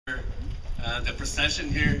the procession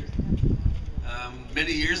here.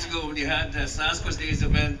 Many years ago when you had the Sasquatch Days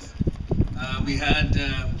event, we had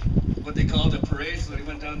what they called a parade, so they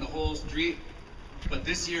went down the whole street. But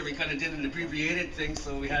this year we kind of did an abbreviated thing,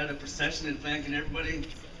 so we had a procession and thanking everybody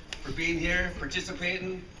for being here,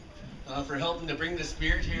 participating, for helping to bring the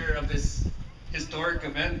spirit here of this historic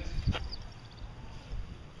event.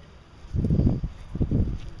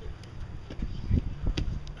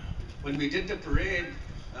 When we did the parade,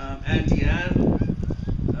 Auntie Anne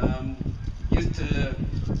used to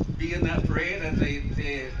be in that parade, and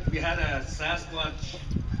we had a Sasquatch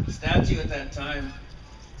statue at that time.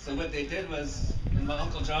 So what they did was, when my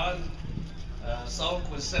Uncle John, Salk,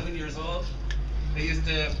 was 7 years old, they used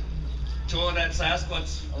to tow that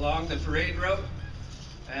Sasquatch along the parade route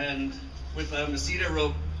and with a cedar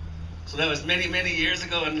rope. So that was many, many years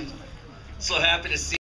ago, and so happy to see